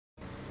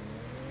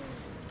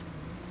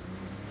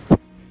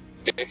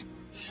Okay.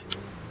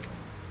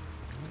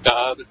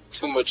 God,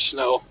 too much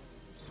snow.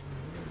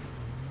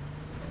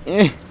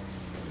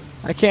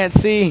 I can't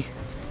see.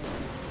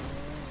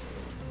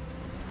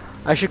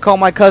 I should call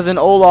my cousin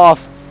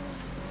Olaf.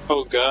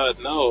 Oh God,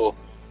 no.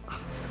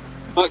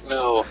 Fuck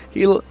no.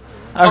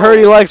 I heard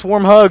he likes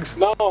warm hugs.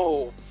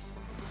 No.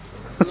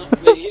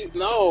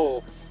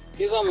 No.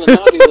 He's on the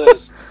naughty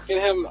list. Me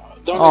and him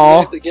don't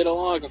exactly get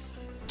along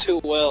too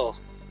well.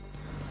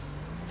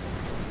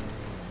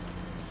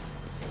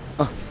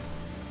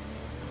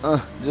 Do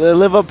they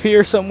live up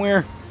here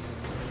somewhere?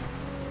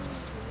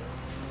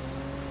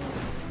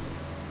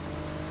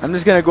 I'm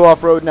just gonna go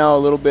off-road now a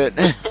little bit.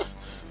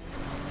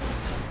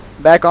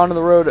 Back onto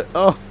the road.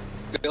 Oh.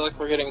 I feel like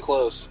we're getting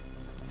close.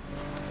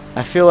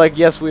 I feel like,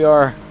 yes, we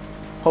are.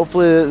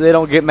 Hopefully they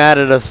don't get mad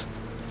at us.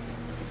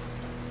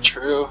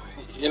 True.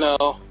 You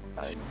know.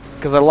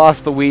 Because I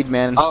lost the weed,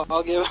 man.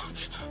 I'll give...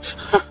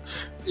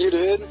 You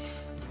did?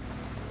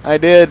 I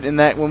did, and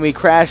that when we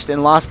crashed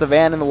and lost the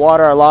van in the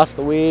water, I lost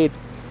the weed.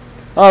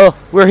 Oh,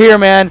 we're here,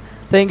 man.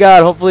 Thank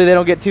God. Hopefully they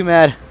don't get too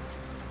mad.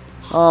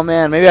 Oh,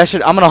 man. Maybe I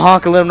should... I'm going to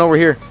honk and let them know we're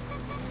here.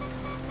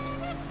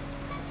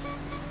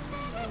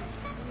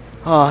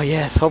 Oh,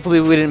 yes. Hopefully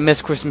we didn't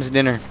miss Christmas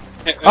dinner.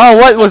 Oh,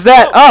 what was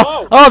that?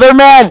 Oh, they're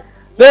mad.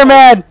 They're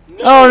mad.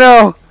 Oh,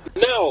 no.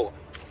 No.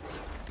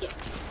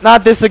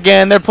 Not this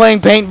again. They're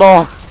playing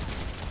paintball.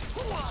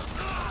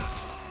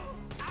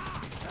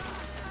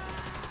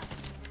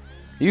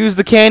 Use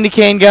the candy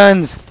cane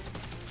guns.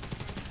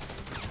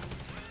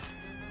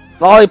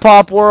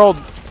 Lollipop world.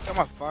 Got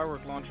my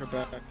firework launcher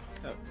back.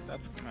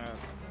 That's mad.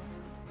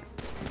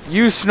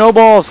 Use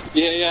snowballs.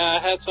 Yeah, I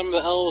had some of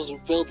the elves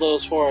build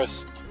those for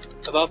us.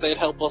 I thought they'd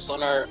help us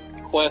on our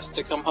quest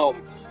to come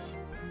home.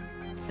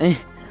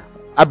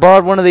 I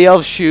borrowed one of the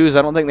elves' shoes.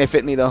 I don't think they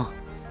fit me, though.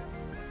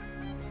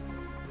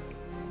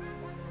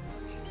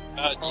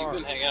 You've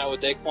been hanging out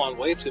with Daquan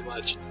way too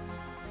much.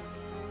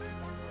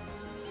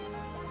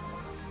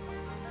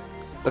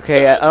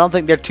 Okay, I don't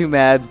think they're too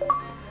mad.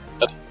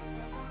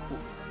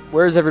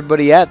 Where's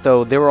everybody at,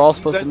 though? They were all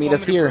supposed to meet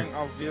us here. Bring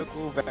our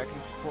vehicle back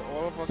for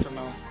all of us, or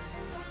no?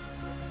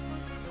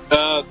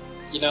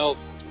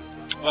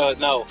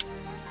 No.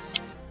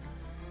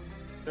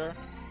 Sure?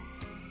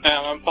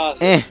 I'm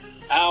positive.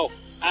 Ow!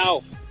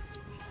 Ow!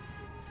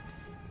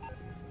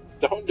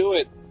 Don't do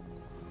it.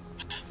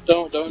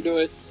 Don't do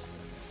it.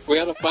 We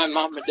gotta find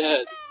Mom and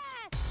Dad.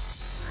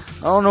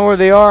 I don't know where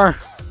they are.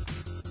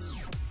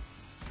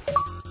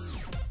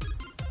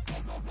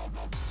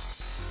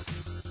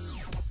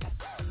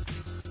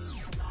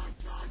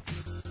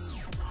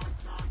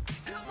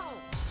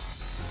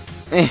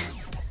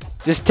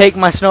 Just take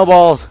my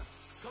snowballs.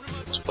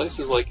 This place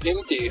is like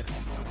empty.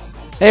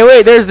 Hey,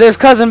 wait, there's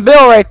cousin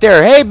Bill right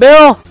there. Hey,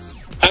 Bill.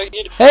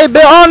 Hey,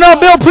 Bill. Oh no,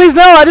 Bill, please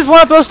no. I just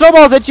want to throw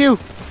snowballs at you.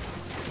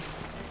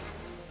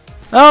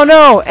 Oh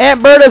no,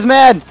 Aunt Berta's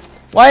mad.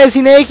 Why is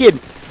he naked?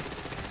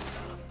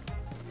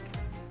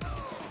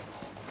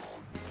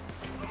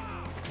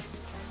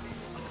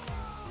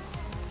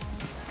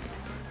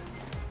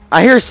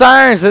 I hear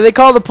sirens. Did they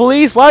call the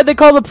police? Why did they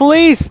call the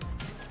police?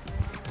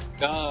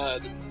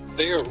 God,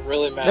 they are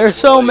really mad. They're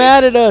so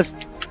mad at us.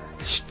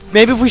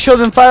 Maybe if we show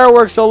them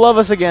fireworks, they'll love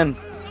us again.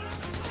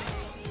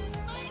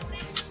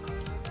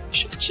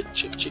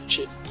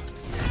 Shit.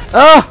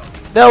 Oh,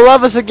 they'll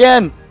love us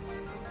again.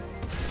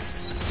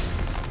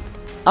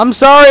 I'm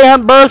sorry,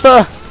 Aunt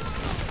Bertha.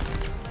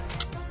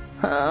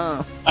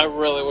 I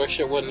really wish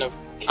it wouldn't have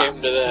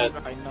came to that.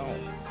 I know.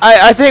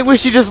 I think we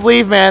should just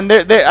leave, man.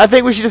 I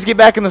think we should just get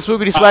back in the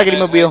swoogity swaggity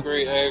mobile.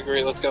 I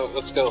agree. Let's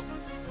go.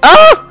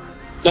 Oh!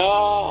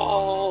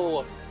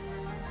 No!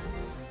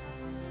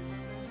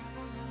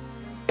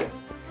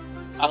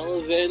 I'll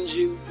avenge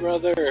you,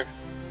 brother.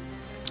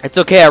 It's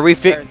okay. I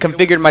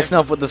reconfigured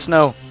myself with the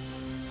snow.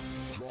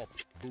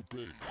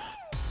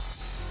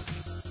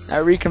 I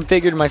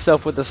reconfigured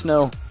myself with the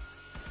snow.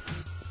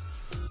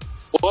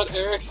 What,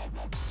 Eric?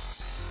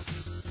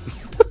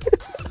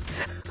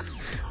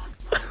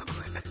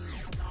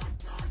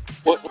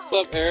 What's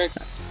up, Eric?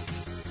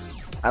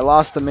 I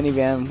lost the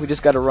minivan. We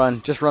just gotta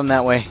run. Just run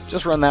that way.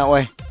 Just run that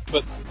way.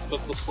 But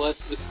the sled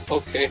is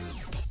okay.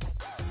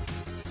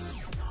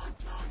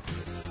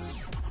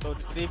 So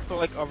did they put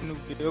like other new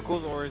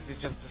vehicles, or is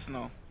it just the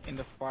snow in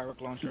the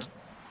firework launcher?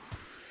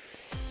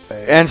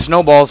 And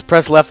snowballs.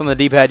 Press left on the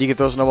D-pad. You can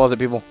throw snowballs at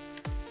people.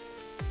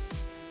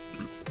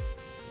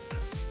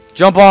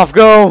 Jump off.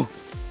 Go.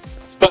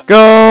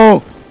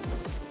 Go.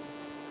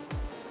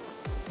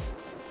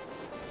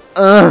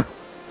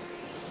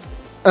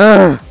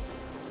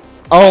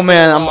 Oh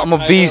man, I'm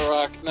a beast.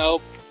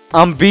 Nope.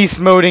 I'm beast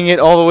moding it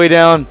all the way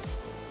down.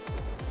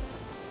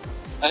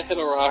 I hit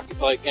a rock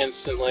like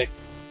instantly.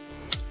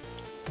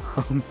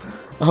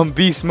 I'm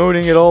beast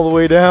moding it all the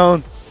way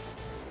down.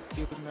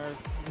 Do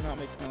not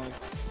make noise.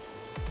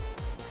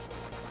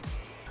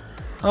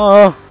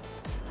 Oh.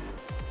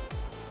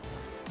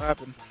 What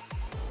happened?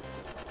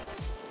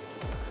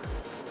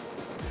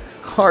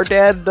 Our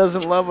dad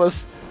doesn't love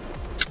us.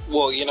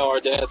 Well, you know our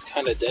dad's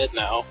kind of dead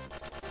now.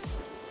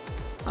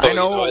 I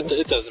know. You know,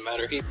 it doesn't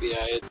matter. He'd be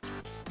alright.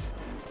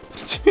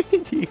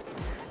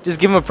 Just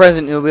give him a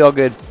present and it'll be all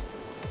good.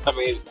 I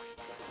mean,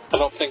 I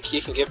don't think he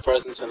can give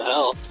presents in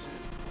hell.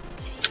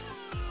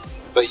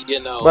 But you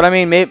know. But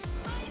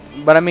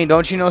I mean,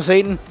 don't you know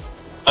Satan?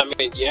 I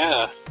mean,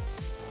 yeah.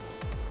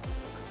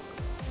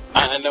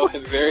 I know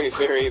him very,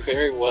 very,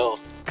 very well.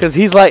 Cause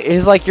he's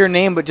like your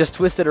name, but just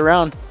twisted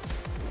around.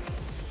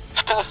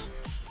 Ha!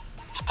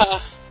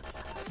 Ha!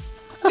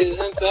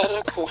 Isn't that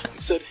a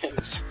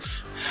coincidence?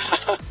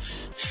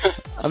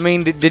 I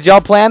mean, did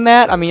y'all plan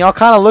that? I mean, y'all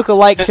kind of look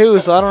alike too,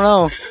 so I don't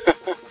know.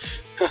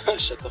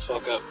 Shut the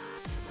fuck up.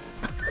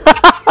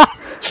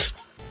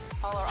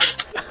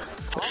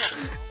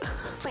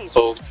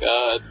 Oh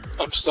god,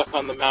 I'm stuck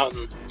on the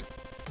mountain.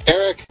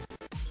 Eric,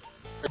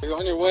 are you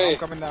on your way? I'm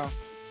coming down.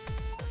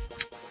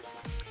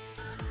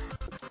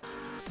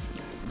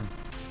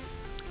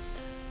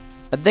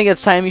 I think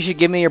it's time you should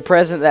give me your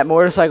present, that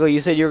motorcycle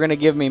you said you were gonna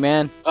give me,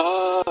 man.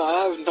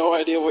 I have no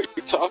idea what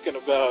you're talking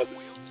about.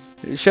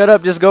 Shut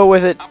up, just go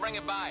with it. I'll bring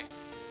it by.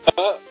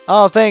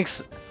 Oh,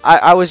 thanks.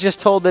 I was just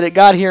told that it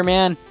got here,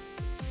 man.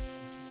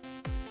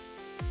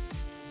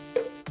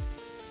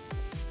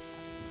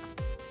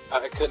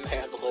 I couldn't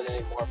handle it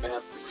anymore,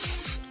 man.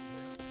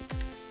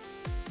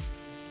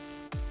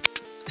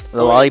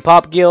 The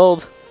Lollipop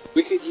Guild.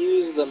 We could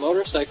use the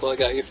motorcycle I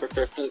got you for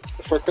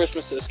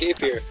Christmas to escape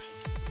here.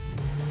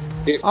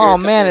 Oh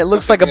man, it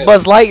looks like a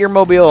Buzz Lightyear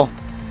mobile.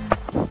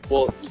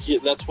 Well, yeah,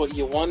 that's what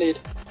you wanted.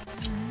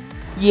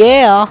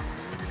 Yeah.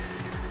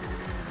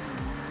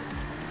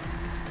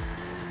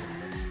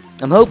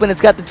 I'm hoping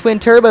it's got the twin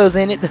turbos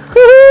in it.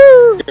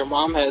 Your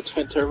mom had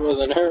twin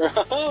turbos in her.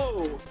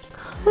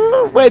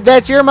 Oh. Wait,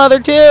 that's your mother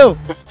too?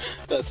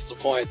 That's the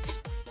point.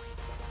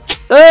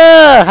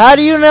 How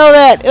do you know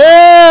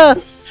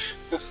that?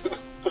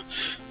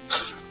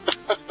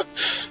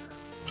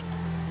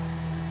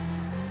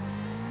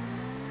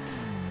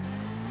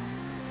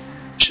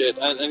 Shit,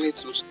 I need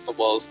some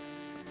snowballs.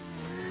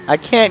 I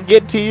can't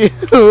get to you.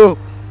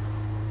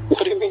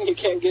 What do you mean you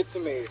can't get to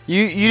me?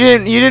 You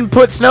didn't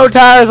put snow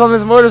tires on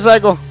this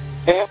motorcycle.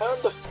 And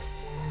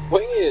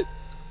wing it.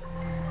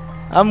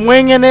 I'm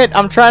winging it.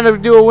 I'm trying to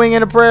do a wing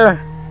and a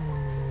prayer.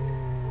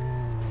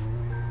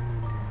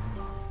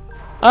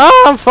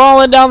 Oh, I'm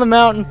falling down the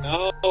mountain.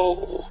 No.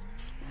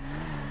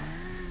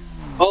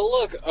 Oh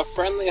look, a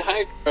friendly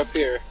hiker up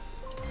here.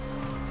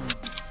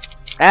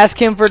 Ask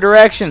him for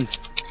directions.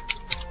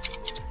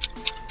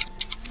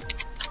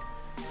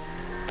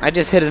 I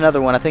just hit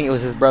another one. I think it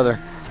was his brother.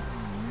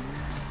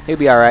 He'll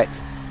be alright.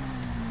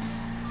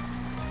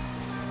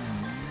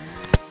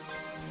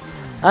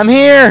 I'm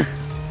here!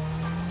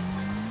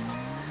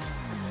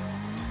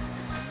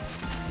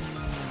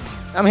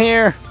 I'm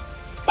here!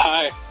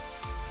 Hi.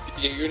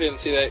 You didn't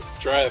see that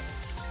drive.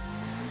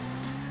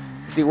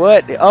 See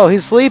what? Oh,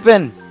 he's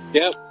sleeping!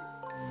 Yep.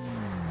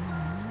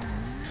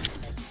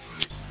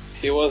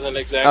 He wasn't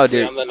exactly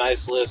dude. on the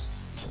nice list.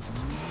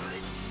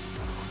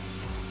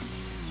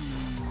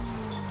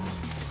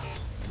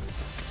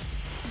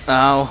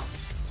 Oh.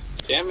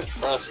 Damn it,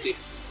 Frosty.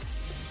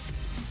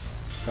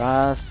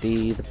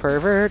 Frosty the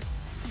pervert.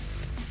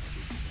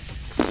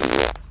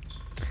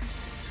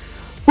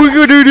 We're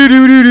gonna do do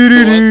do do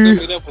do Well, let's go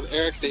do. meet up with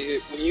Eric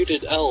when you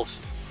did Elf.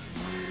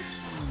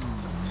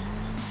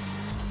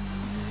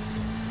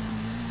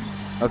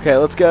 Okay,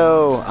 let's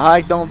go.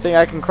 I don't think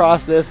I can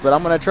cross this, but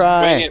I'm gonna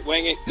try.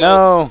 Wing it, go.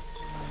 No.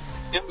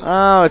 Yep.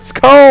 Oh, it's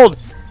cold.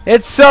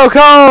 It's so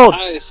cold.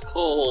 Ice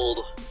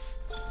cold.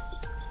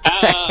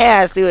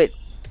 Yeah, let's do it.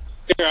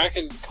 Here, I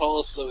can call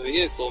us a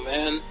vehicle,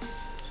 man.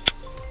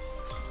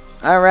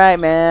 All right,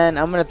 man.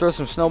 I'm gonna throw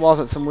some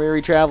snowballs at some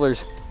weary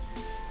travelers.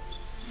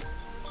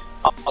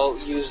 I'll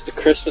use the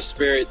Christmas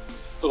spirit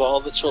of all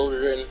the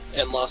children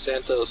in Los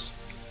Santos.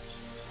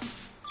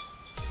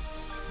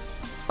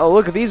 Oh,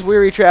 look at these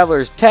weary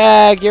travelers.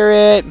 Tag, you're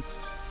it.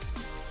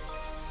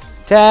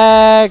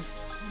 Tag,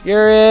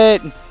 you're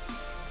it.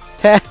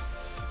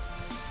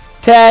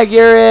 Tag,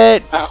 you're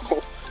it.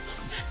 Ow.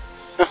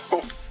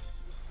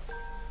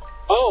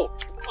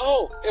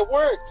 Oh, it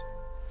worked.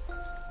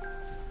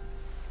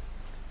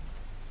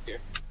 Here.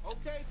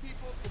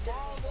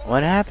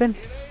 What happened?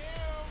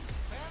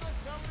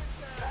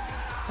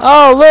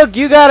 Oh, look,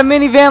 you got a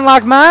minivan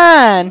like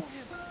mine.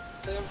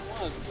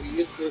 We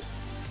used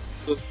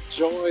the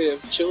joy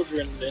of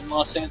children in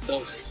Los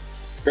Santos.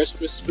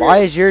 Christmas spirit. Why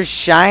is yours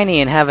shiny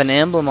and have an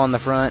emblem on the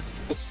front?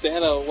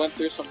 Santa went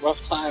through some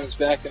rough times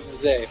back in the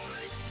day.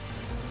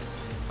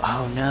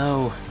 Oh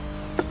no.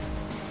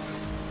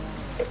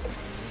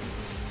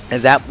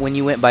 Is that when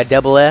you went by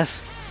double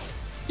S?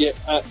 Yeah,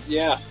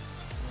 yeah.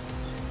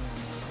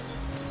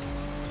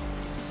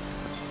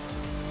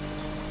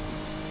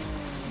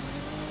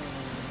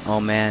 Oh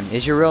man,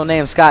 is your real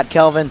name Scott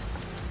Kelvin?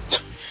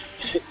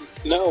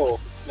 No,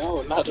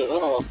 not at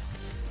all.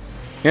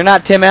 You're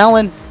not Tim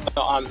Allen?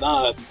 No, I'm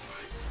not.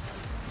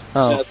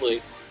 Oh.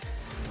 Sadly.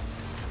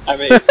 I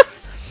mean...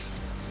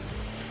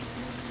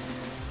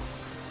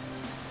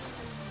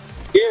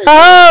 Here,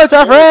 Oh, it's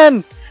our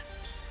friend!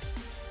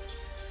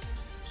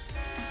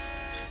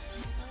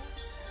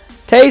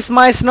 Taste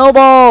my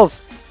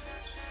snowballs!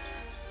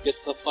 Get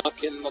the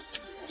fuck in the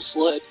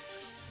sled.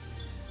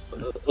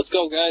 Let's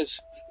go, guys.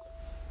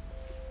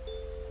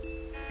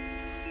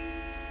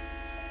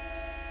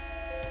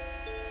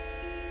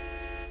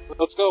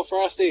 Let's go,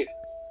 Frosty.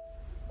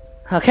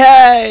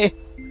 Okay!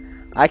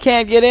 I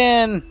can't get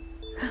in!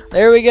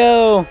 There we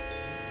go!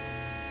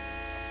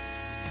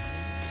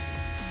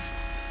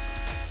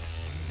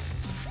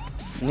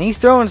 And he's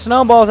throwing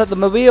snowballs at the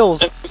mobiles.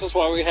 This is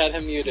why we had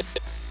him muted.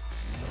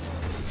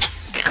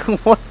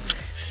 What?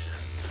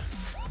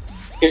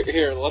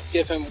 Here, let's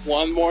give him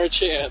one more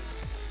chance.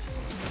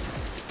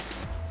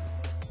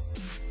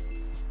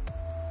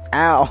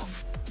 Ow.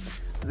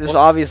 This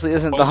obviously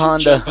isn't the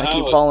Honda. I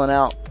keep falling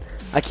out.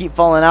 I keep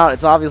falling out.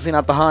 It's obviously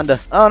not the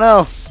Honda. Oh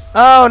no!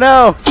 Oh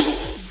no!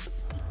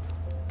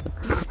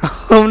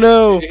 Oh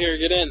no! Here,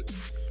 get in.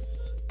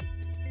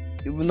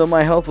 Even though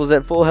my health was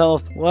at full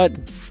health. What?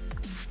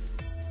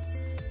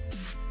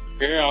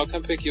 Here, I'll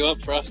come pick you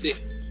up, Frosty.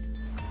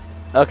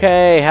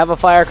 Okay, have a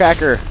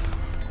firecracker.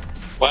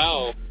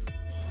 Wow.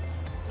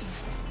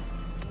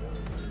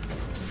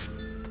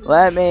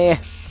 Let me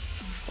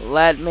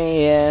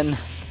in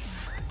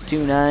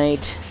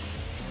tonight.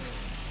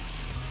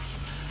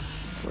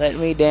 Let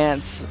me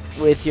dance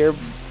with your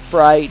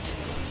fright.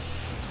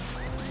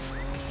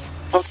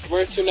 Okay,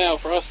 where to now,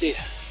 Frosty?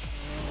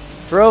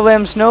 Throw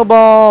them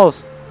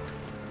snowballs.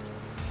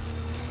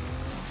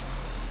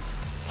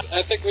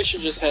 I think we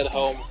should just head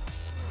home.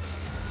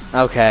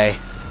 Okay.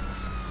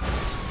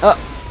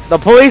 The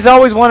police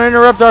always want to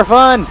interrupt our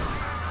fun.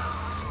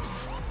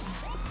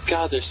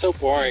 God, they're so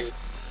boring.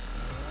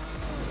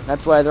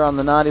 That's why they're on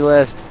the naughty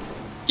list.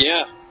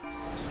 Yeah.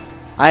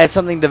 I had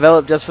something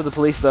developed just for the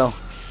police, though.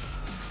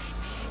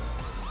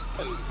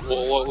 And,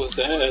 well, what was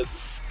that?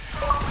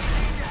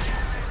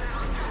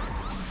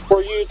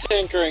 Were you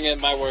tinkering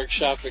at my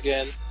workshop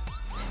again?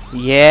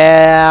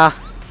 Yeah.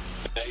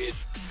 It's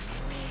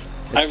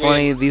It's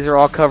funny, these are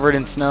all covered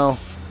in snow.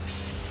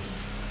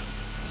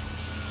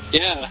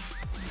 Yeah.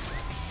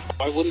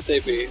 Why wouldn't they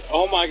be?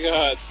 Oh my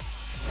god.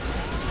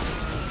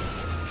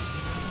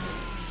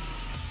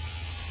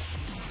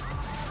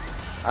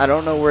 I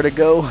don't know where to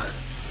go.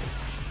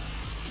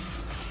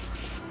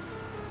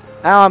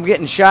 Ow, I'm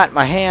getting shot in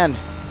my hand.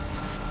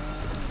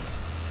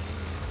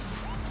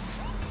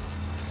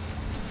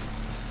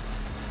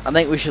 I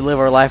think we should live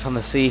our life on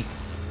the sea.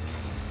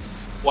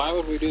 Why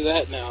would we do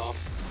that now?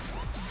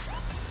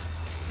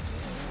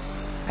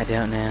 I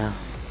don't know.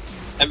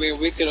 I mean,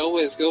 we could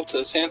always go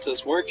to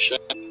Santa's workshop.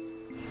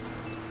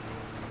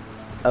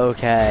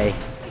 Okay.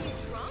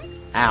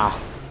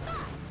 Ow.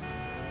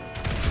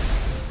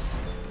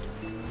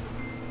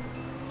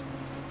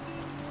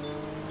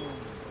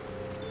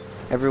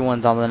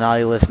 Everyone's on the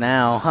naughty list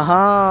now.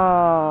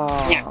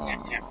 Haha.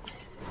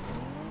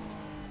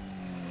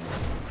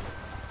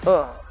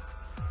 Ugh.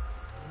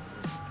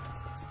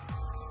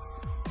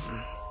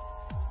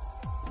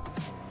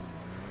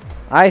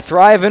 I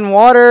thrive in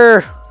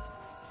water.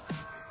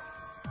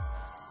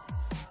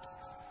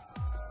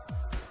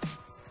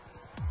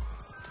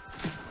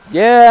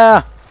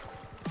 Yeah.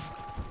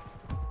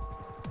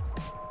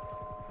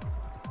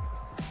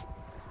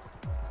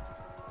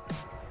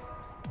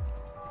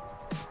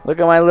 Look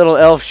at my little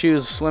elf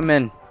shoes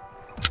swimming.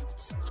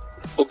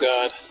 Oh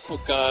god.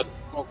 Oh god.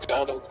 Oh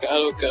god. Oh god.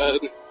 Oh god.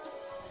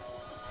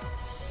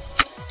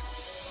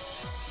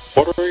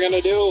 What are we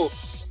gonna do?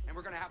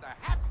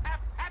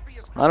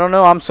 I don't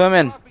know, I'm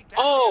swimming.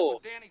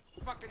 Oh!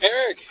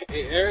 Eric!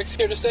 Eric's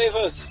here to save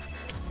us!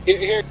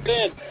 Here, get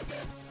in!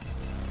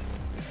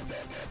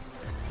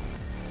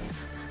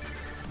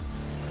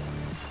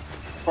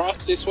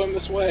 Frosty, swim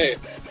this way!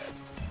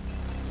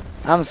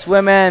 I'm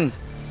swimming.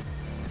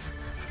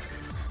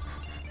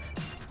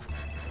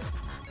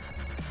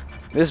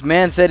 This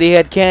man said he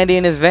had candy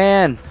in his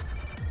van.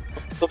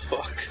 What the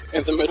fuck?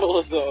 In the middle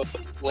of the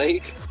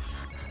lake?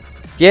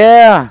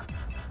 Yeah!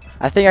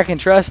 I think I can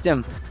trust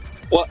him.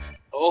 What?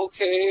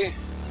 Okay.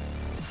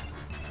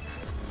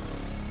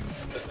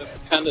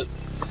 That's kind of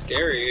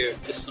scary.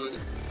 Just some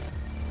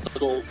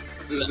little...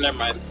 Never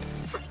mind.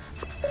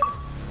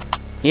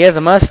 He has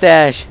a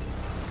mustache.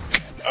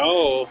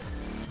 Oh.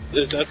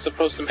 Is that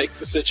supposed to make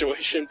the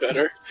situation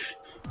better?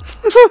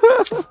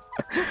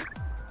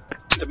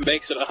 That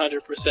makes it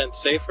 100%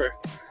 safer.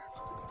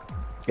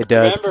 It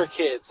does. Remember,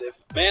 kids, if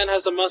man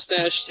has a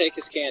mustache, take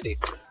his candy.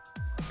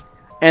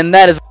 And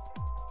that is